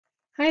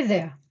Hi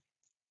there.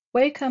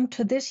 Welcome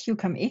to this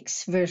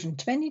UcamX version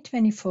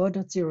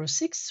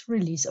 2024.06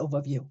 release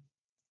overview.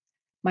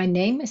 My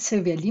name is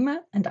Sylvia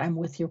Lima and I'm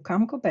with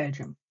UcamCo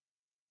Belgium.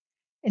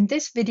 In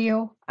this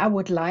video, I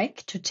would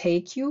like to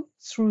take you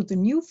through the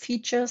new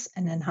features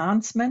and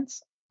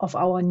enhancements of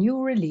our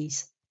new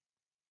release.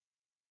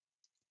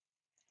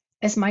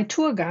 As my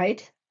tour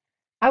guide,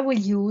 I will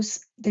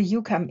use the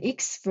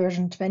UcamX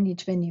version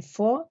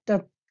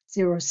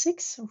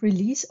 2024.06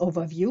 release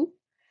overview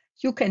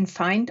you can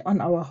find on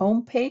our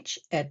homepage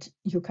at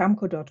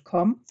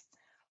ucamco.com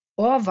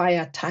or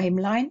via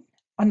timeline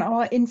on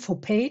our info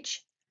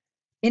page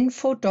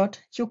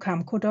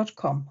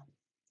info.ucamco.com.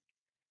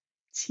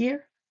 It's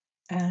here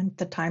and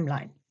the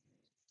timeline.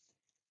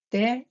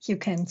 There you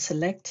can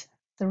select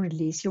the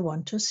release you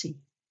want to see.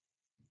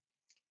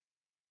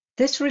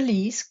 This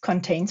release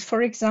contains,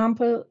 for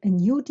example, a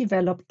new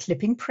developed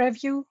clipping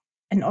preview,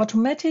 an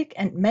automatic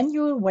and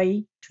manual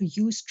way to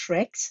use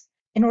tracks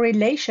in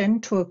relation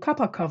to a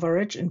copper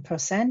coverage in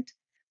percent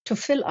to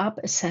fill up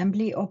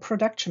assembly or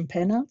production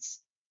panels,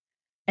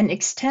 an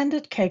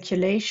extended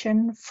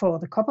calculation for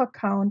the copper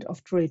count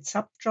of drilled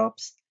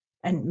subjobs,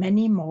 and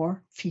many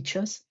more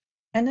features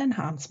and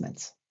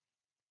enhancements.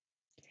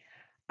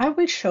 I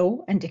will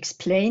show and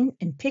explain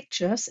in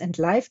pictures and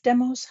live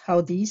demos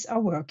how these are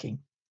working.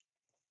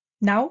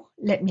 Now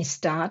let me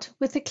start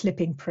with the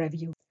clipping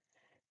preview.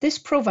 This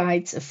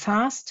provides a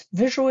fast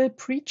visual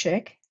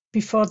pre-check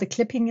before the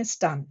clipping is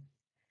done.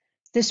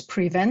 This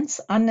prevents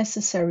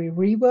unnecessary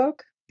rework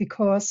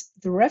because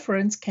the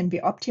reference can be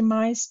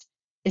optimized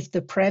if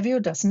the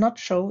preview does not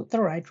show the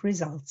right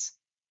results.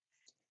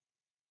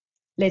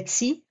 Let's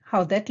see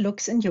how that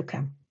looks in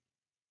UCAM.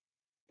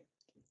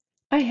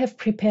 I have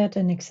prepared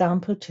an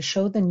example to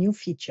show the new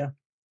feature.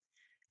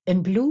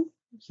 In blue,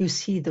 you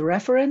see the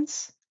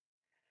reference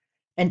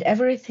and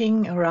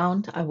everything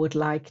around I would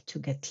like to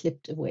get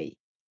clipped away.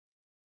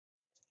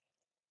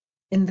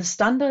 In the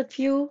standard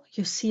view,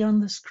 you see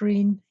on the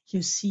screen,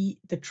 you see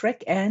the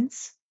track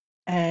ends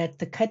at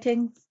the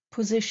cutting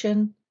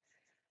position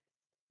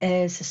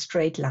as a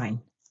straight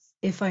line.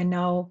 If I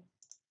now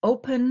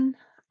open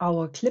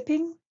our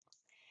clipping,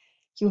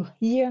 you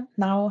here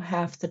now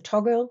have the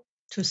toggle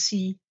to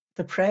see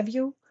the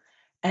preview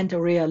and a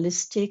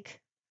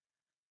realistic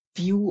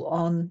view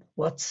on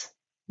what's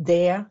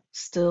there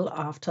still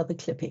after the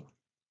clipping.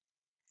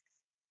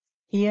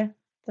 Here,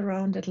 the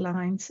rounded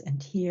lines,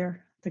 and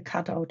here, the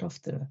cutout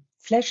of the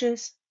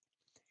flashes.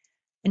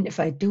 And if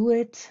I do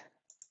it,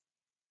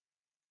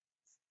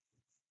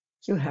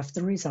 you have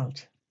the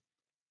result.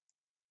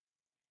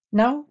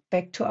 Now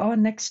back to our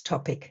next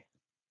topic.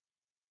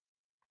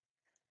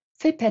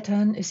 Fill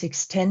pattern is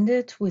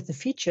extended with the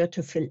feature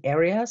to fill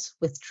areas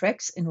with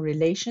tracks in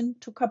relation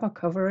to copper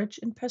coverage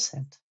in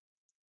percent.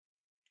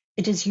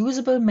 It is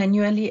usable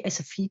manually as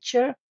a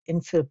feature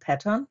in fill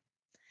pattern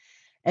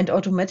and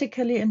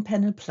automatically in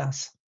Panel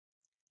Plus.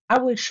 I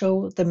will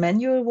show the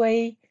manual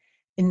way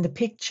in the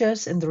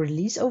pictures in the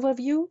release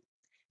overview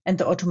and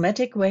the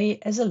automatic way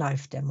as a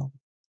live demo.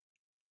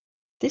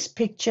 This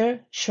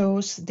picture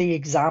shows the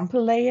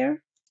example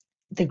layer.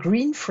 The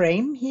green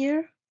frame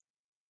here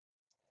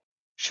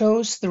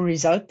shows the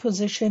result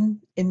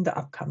position in the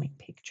upcoming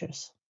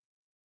pictures.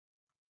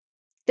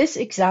 This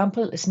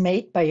example is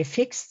made by a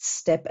fixed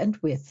step and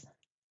width.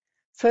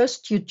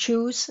 First, you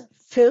choose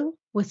Fill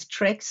with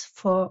Tracks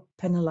for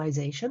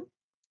Panelization.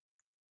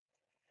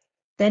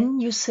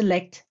 Then you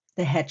select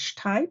the hatch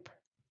type.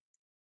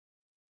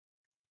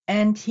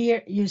 And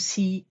here you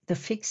see the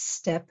fixed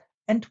step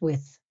and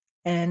width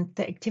and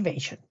the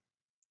activation.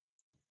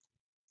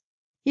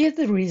 Here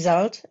the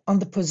result on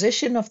the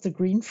position of the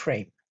green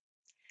frame.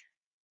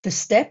 The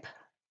step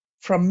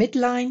from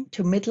midline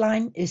to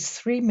midline is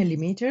 3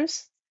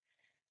 millimeters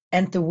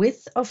and the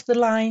width of the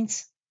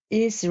lines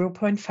is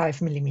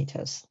 0.5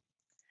 millimeters.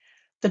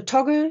 The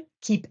toggle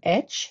Keep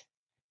Edge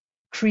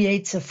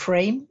creates a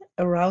frame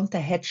around the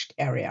hatched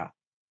area.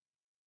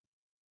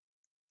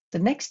 The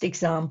next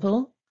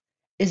example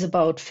is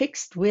about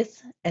fixed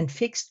width and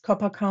fixed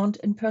copper count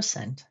in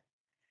percent.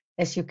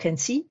 As you can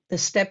see, the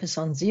step is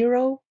on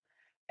 0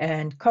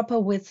 and copper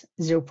width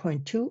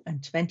 0.2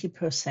 and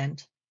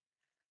 20%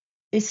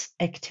 is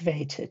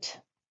activated.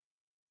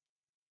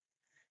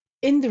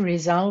 In the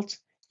result,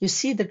 you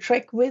see the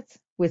track width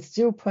with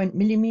 0.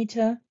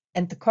 millimeter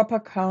and the copper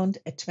count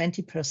at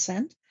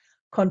 20%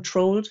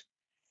 controlled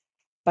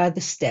by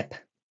the step.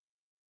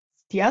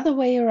 The other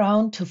way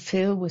around to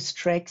fill with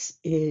tracks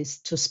is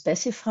to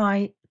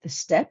specify the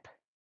step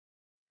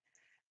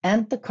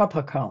and the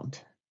copper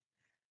count.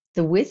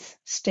 The width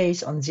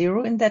stays on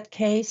 0 in that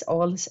case,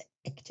 all is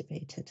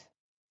activated.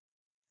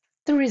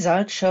 The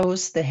result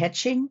shows the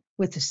hatching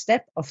with a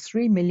step of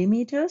 3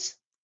 millimeters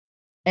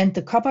and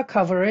the copper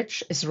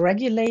coverage is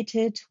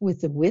regulated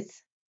with the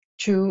width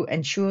to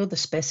ensure the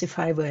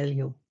specified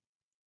value.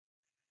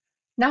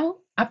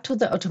 Now up to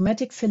the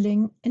automatic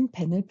filling in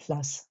Panel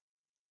Plus.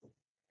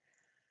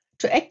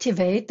 To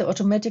activate the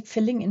automatic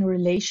filling in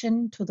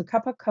relation to the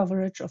copper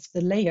coverage of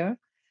the layer,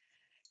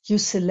 you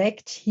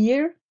select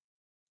here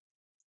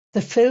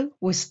the fill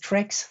with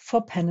tracks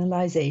for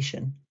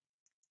panelization.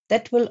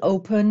 That will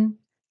open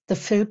the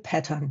fill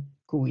pattern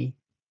GUI.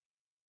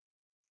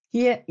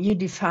 Here you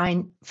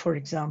define, for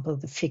example,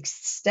 the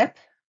fixed step.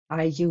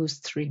 I use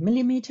 3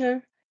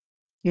 mm.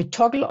 You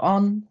toggle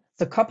on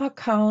the copper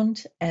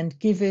count and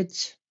give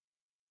it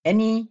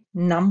any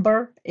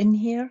number in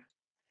here.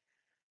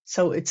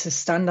 So it's a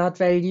standard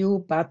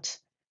value, but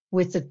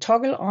with the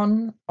toggle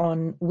on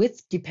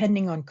width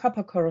depending on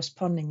copper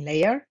corresponding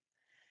layer,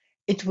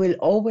 it will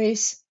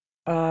always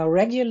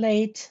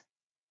regulate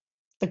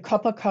the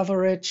copper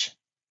coverage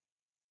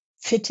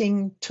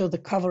fitting to the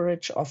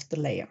coverage of the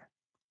layer.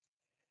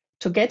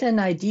 To get an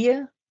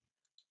idea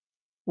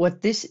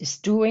what this is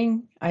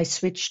doing, I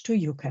switch to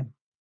UcamX.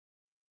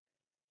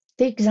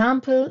 The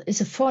example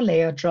is a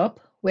 4-layer job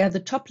where the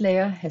top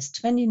layer has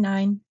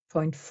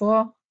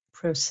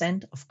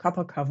 29.4% of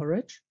copper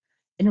coverage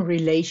in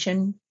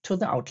relation to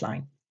the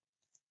outline.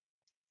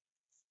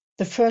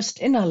 The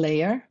first inner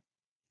layer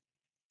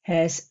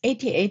has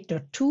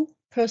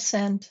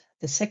 88.2%,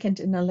 the second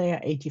inner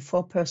layer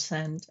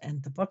 84%,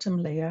 and the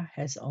bottom layer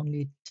has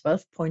only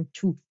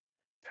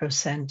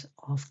 12.2%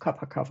 of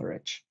copper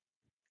coverage.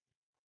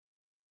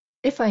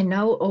 If I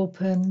now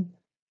open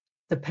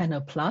the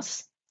Panel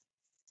Plus,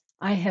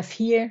 I have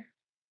here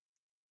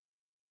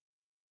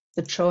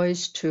the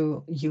choice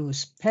to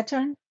use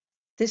pattern.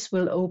 This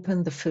will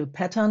open the fill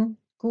pattern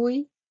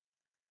GUI.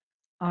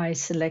 I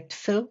select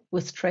fill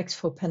with tracks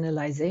for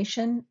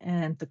panelization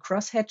and the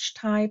crosshatch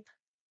type.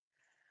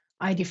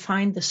 I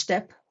define the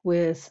step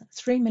with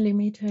 3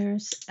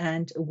 mm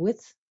and a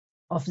width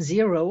of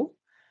 0.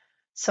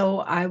 So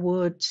I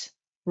would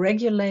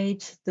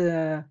regulate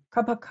the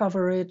copper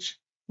coverage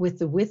with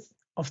the width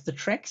of the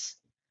tracks.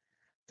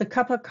 The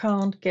copper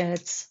count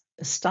gets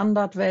a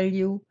standard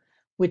value,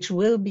 which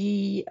will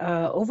be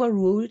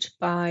overruled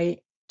by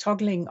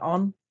toggling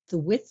on the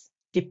width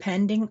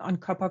depending on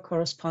copper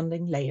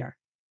corresponding layer.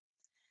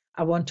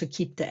 I want to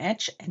keep the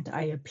edge and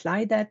I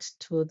apply that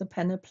to the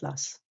Panel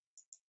Plus.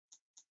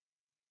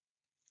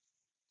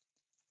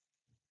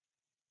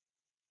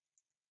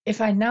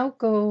 If I now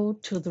go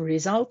to the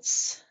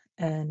results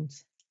and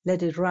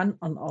let it run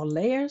on all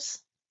layers,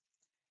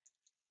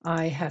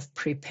 I have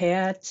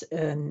prepared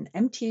an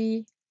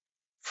empty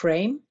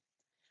frame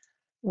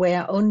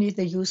where only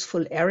the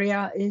useful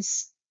area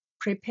is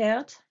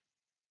prepared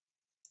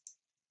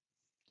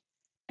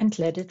and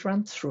let it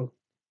run through.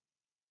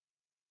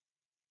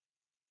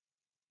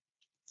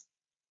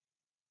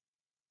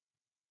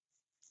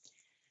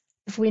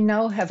 If we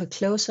now have a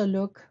closer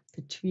look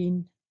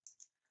between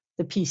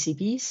the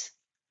PCBs,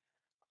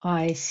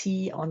 I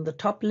see on the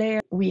top layer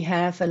we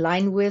have a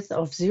line width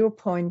of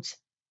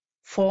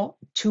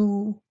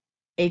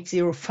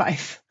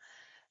 0.42805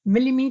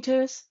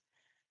 millimeters,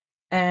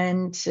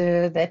 and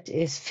that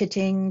is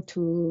fitting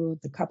to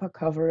the copper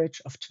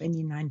coverage of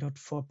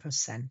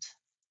 29.4%.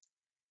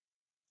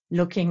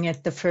 Looking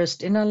at the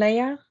first inner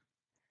layer,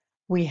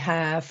 we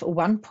have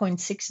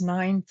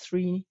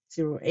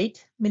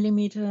 1.69308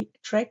 millimeter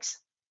tracks,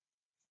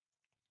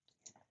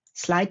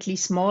 slightly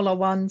smaller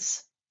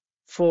ones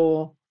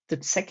for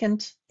the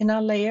second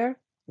inner layer,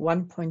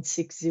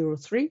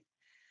 1.603,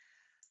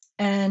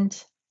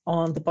 and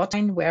on the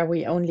bottom where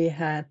we only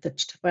had the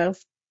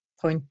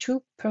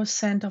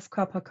 12.2% of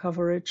copper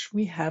coverage,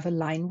 we have a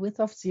line width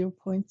of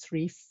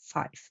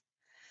 0.35.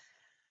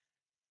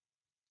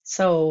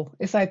 So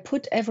if I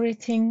put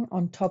everything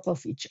on top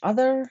of each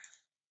other,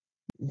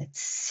 let's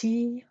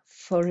see,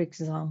 for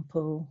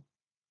example,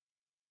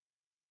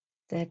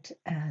 that,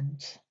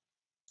 and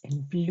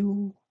in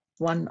blue,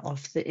 one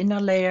of the inner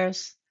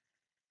layers,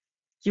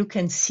 you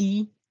can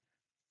see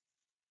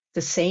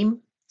the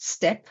same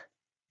step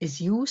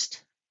is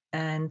used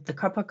and the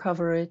copper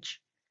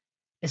coverage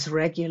is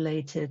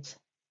regulated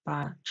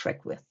by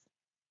track width.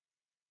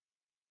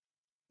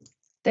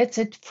 That's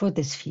it for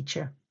this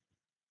feature.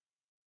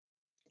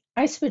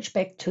 I switch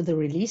back to the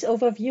release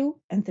overview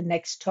and the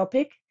next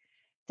topic,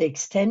 the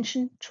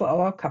extension to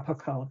our copper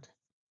count.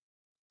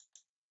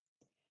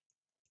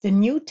 The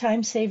new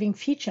time-saving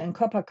feature in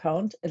copper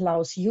count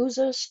allows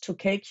users to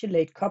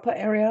calculate copper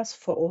areas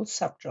for all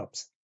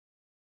subjobs.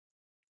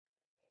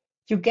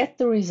 You get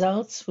the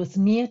results with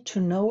near to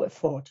no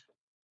effort.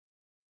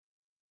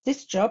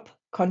 This job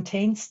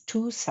contains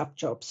 2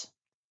 subjobs.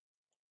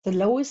 The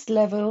lowest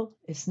level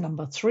is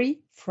number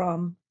 3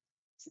 from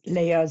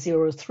layer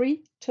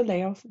 03 to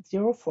layer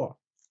 04.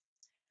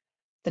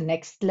 The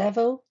next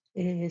level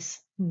is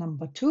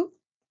number 2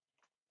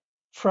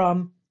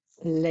 from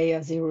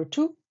layer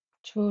 02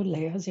 to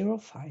layer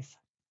 05.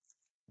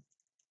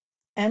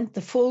 And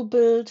the full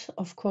build,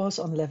 of course,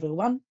 on level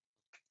 1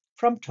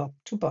 from top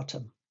to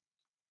bottom.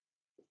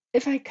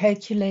 If I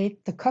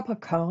calculate the copper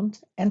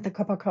count and the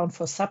copper count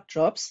for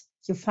subjobs,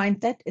 you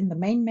find that in the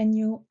main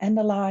menu,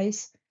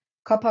 Analyze,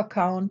 Copper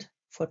Count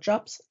for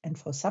jobs and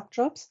for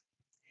subjobs.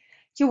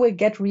 You will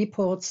get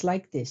reports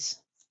like this.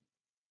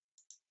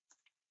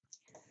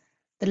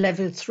 The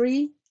level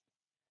 3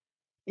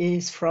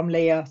 is from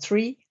layer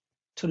 3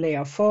 to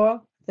layer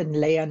 4. The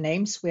layer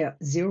names were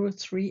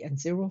 03 and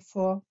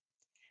 04.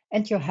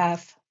 and you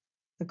have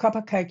the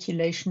copper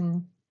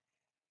calculation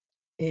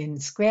in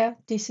square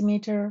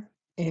decimeter,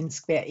 in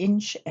square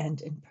inch,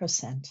 and in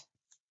percent.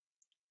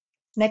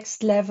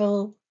 Next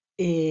level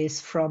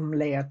is from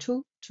layer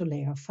 2 to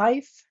layer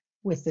 5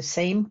 with the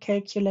same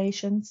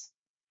calculations.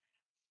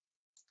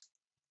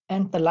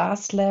 And the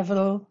last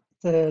level,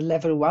 the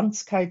level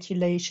 1's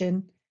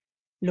calculation,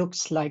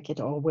 looks like it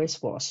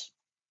always was.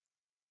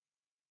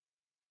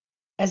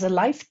 As a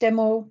live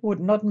demo would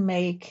not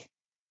make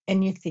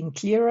anything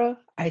clearer,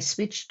 I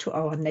switch to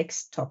our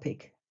next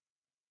topic,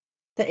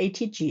 the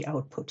ATG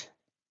output.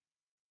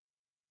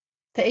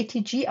 The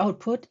ATG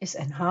output is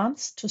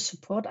enhanced to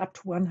support up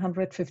to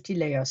 150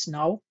 layers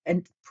now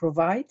and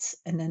provides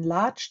an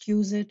enlarged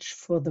usage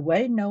for the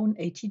well-known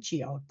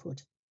ATG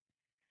output.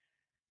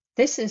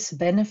 This is a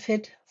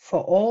benefit for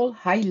all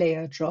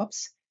high-layer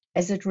jobs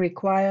as it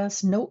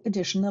requires no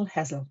additional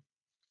hassle.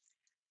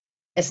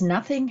 As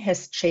nothing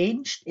has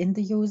changed in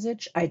the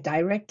usage, I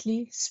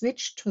directly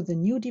switch to the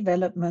new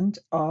development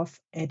of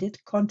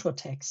Edit Contour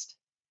Text.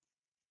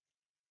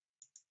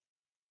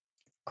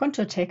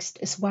 Contour text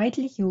is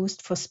widely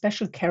used for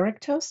special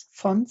characters,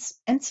 fonts,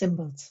 and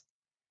symbols.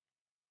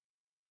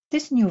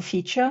 This new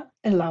feature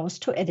allows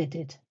to edit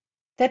it.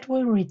 That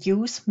will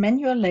reduce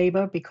manual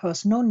labor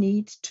because no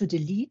need to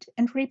delete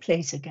and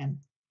replace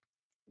again.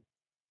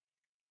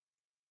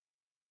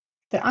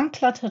 The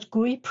uncluttered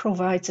GUI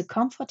provides a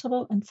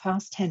comfortable and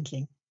fast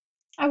handling.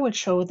 I will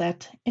show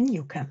that in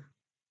UCAM.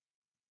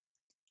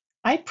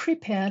 I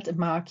prepared a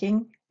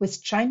marking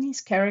with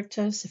Chinese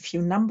characters, a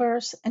few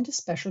numbers, and a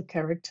special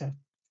character.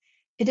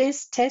 It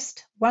is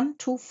test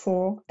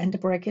 124 and a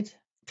bracket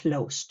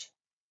closed.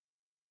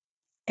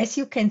 As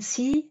you can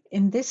see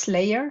in this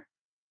layer,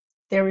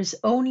 there is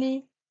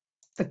only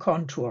the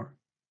contour.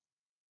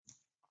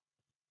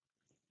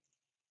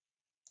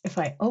 If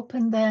I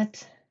open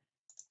that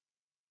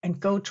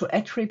and go to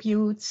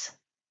attributes,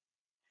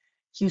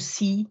 you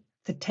see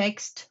the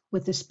text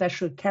with the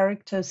special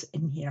characters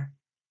in here.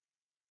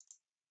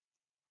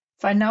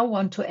 If I now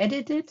want to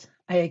edit it,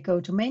 I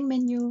go to main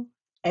menu,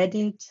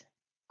 edit,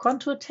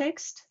 contour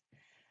text,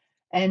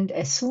 and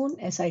as soon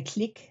as I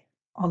click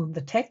on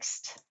the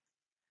text,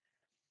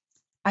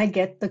 I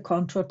get the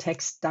contour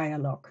text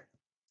dialog.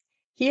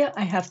 Here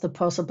I have the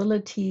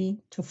possibility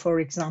to, for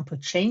example,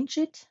 change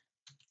it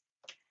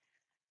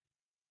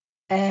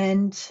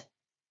and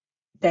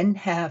then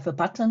have a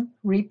button,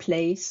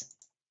 replace,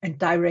 and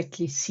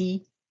directly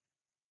see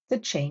the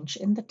change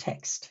in the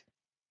text.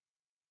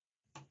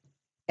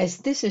 As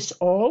this is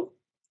all,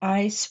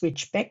 I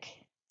switch back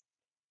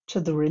to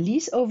the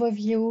release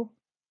overview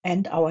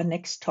and our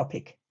next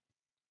topic.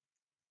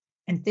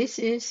 And this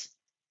is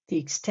the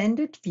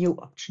extended view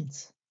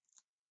options.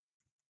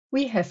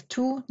 We have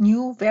two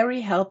new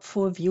very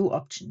helpful view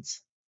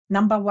options.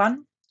 Number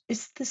one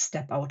is the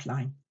step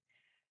outline.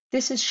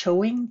 This is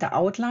showing the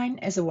outline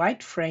as a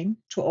white frame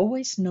to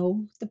always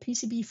know the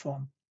PCB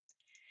form.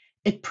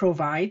 It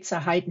provides a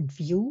heightened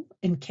view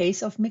in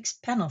case of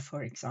mixed panel,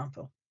 for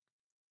example.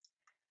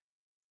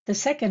 The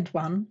second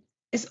one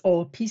is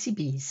all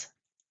PCBs.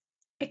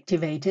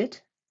 Activated,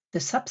 the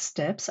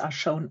substeps are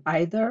shown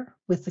either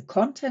with the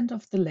content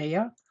of the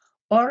layer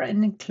or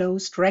an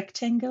enclosed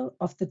rectangle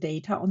of the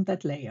data on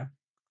that layer.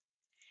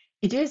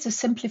 It is a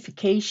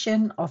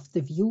simplification of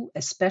the view,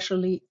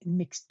 especially in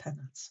mixed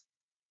panels.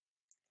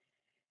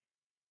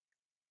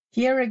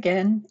 Here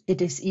again,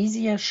 it is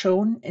easier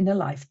shown in a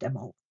live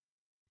demo.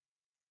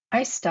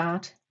 I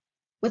start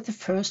with the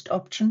first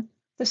option,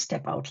 the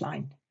step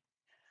outline.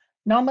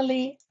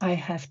 Normally, I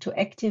have to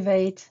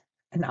activate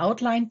an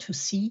outline to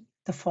see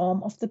the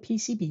form of the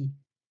PCB.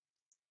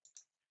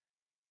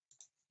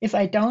 If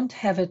I don't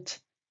have it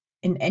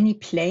in any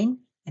plane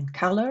and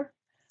color,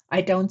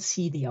 I don't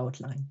see the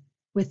outline.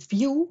 With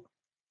View,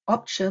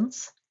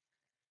 Options,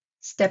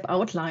 Step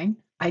Outline,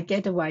 I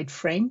get a white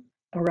frame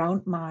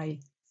around my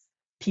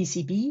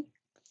PCB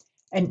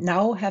and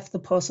now have the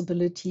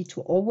possibility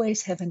to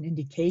always have an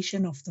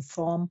indication of the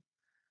form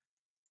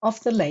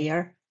of the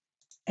layer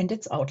and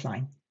its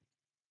outline.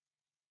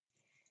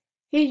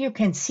 Here you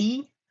can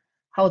see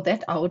how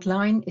that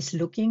outline is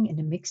looking in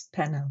a mixed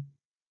panel.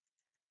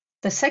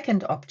 The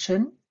second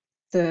option,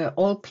 the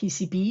All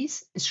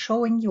PCBs, is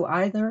showing you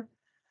either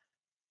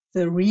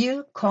the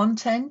real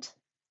content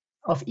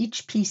of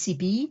each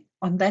PCB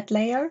on that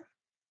layer,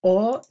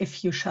 or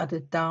if you shut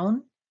it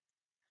down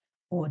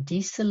or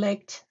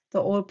deselect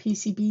the All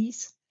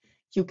PCBs,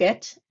 you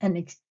get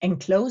an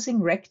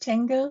enclosing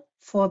rectangle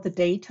for the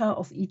data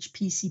of each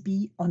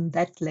PCB on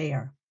that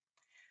layer.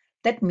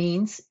 That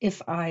means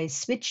if I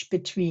switch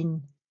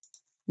between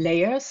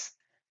layers,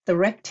 the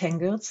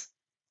rectangles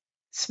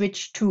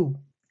switch too.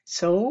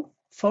 So,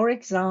 for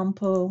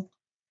example,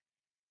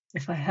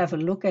 if I have a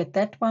look at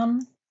that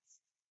one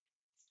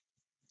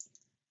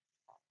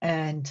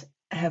and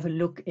have a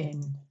look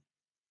in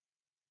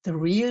the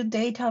real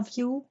data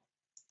view,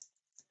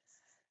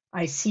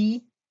 I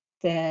see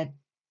that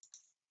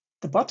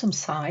the bottom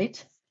side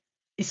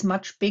is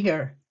much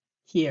bigger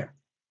here.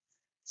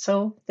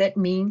 So that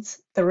means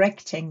the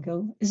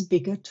rectangle is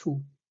bigger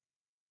too.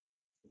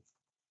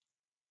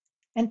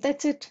 And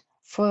that's it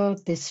for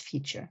this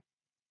feature.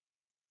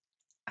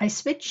 I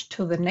switch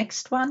to the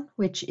next one,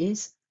 which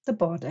is the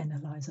board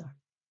analyzer.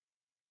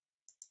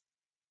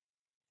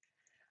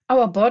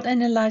 Our board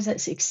analyzer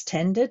is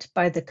extended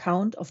by the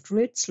count of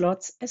drilled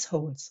slots as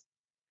holes.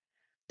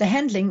 The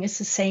handling is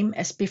the same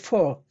as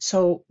before,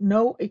 so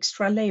no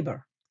extra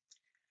labor.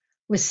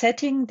 With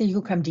setting the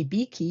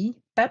UcamDB key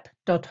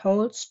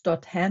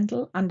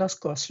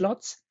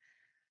bep.holes.handle_slots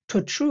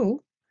to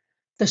true,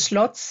 the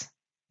slots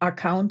are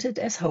counted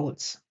as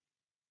holes.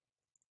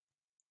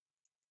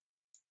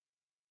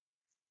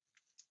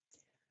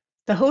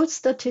 The hole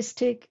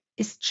statistic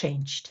is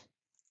changed.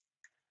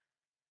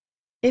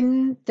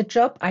 In the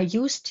job I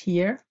used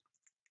here,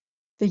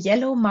 the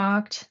yellow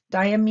marked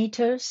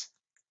diameters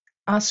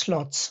are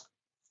slots.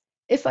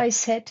 If I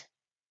set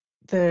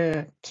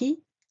the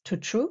key to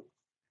true,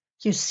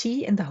 you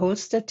see in the hole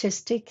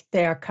statistic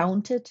they are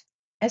counted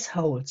as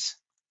holes.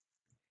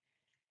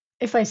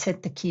 If I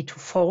set the key to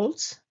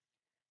false,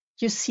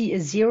 you see a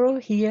 0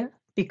 here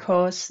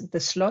because the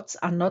slots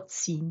are not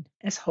seen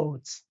as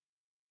holes.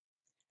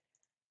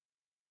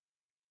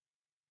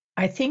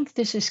 I think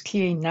this is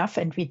clear enough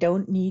and we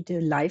don't need a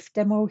live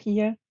demo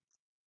here.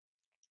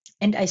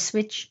 And I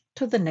switch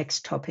to the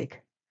next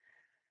topic,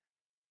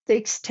 the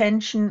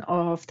extension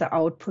of the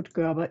output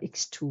Gerber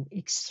X2,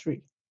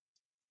 X3.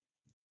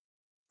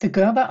 The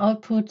Gerber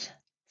output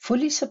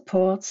fully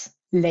supports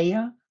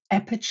layer,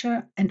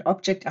 aperture, and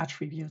object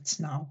attributes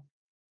now.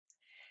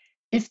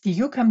 If the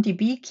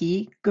UcamDB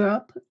key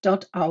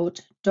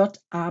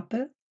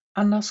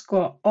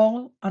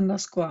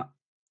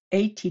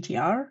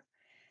gerb.out.ape_all_ATTR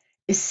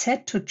is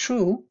set to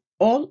true,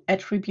 all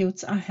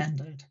attributes are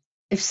handled.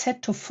 If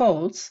set to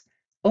false,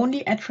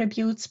 only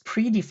attributes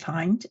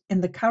predefined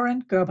in the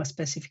current Gerber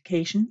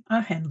specification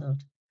are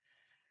handled.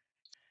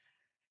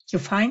 You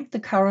find the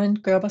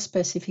current Gerber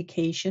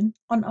specification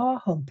on our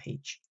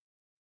homepage.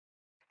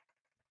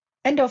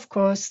 And of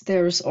course,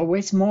 there is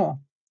always more.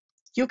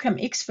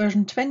 UcamX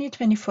version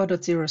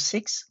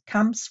 2024.06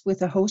 comes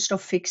with a host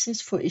of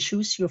fixes for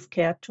issues you've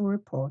cared to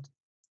report.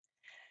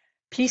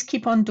 Please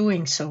keep on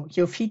doing so.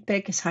 Your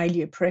feedback is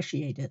highly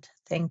appreciated.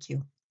 Thank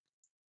you.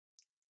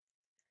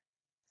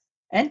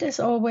 And as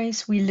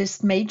always, we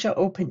list major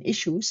open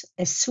issues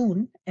as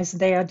soon as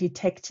they are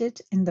detected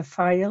in the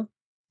file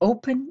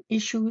open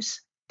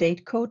issues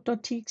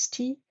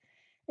datecode.txt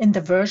in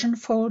the version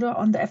folder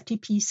on the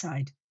FTP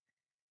side.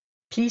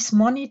 Please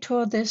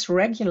monitor this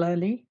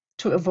regularly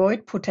to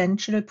avoid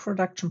potential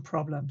production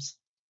problems.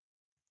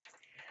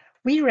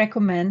 We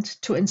recommend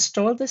to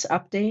install this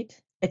update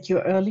at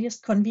your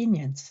earliest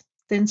convenience.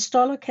 The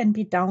installer can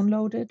be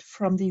downloaded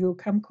from the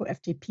UcamCo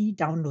FTP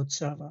download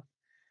server.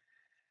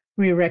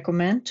 We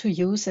recommend to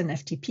use an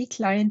FTP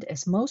client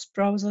as most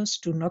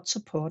browsers do not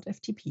support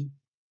FTP.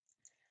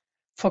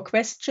 For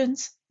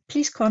questions,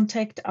 please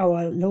contact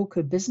our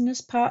local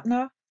business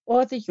partner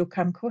or the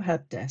UcamCo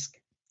help desk.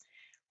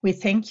 We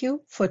thank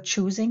you for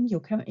choosing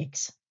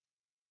UcamX.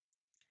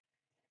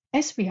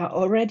 As we are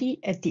already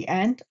at the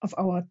end of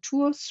our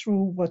tour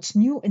through what's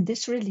new in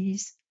this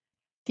release,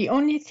 the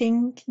only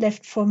thing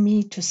left for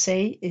me to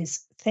say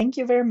is thank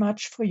you very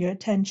much for your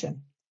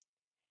attention.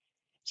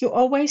 You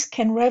always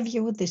can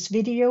review this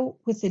video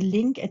with the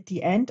link at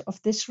the end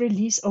of this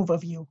release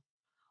overview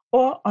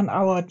or on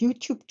our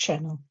YouTube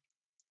channel.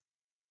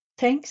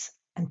 Thanks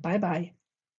and bye-bye.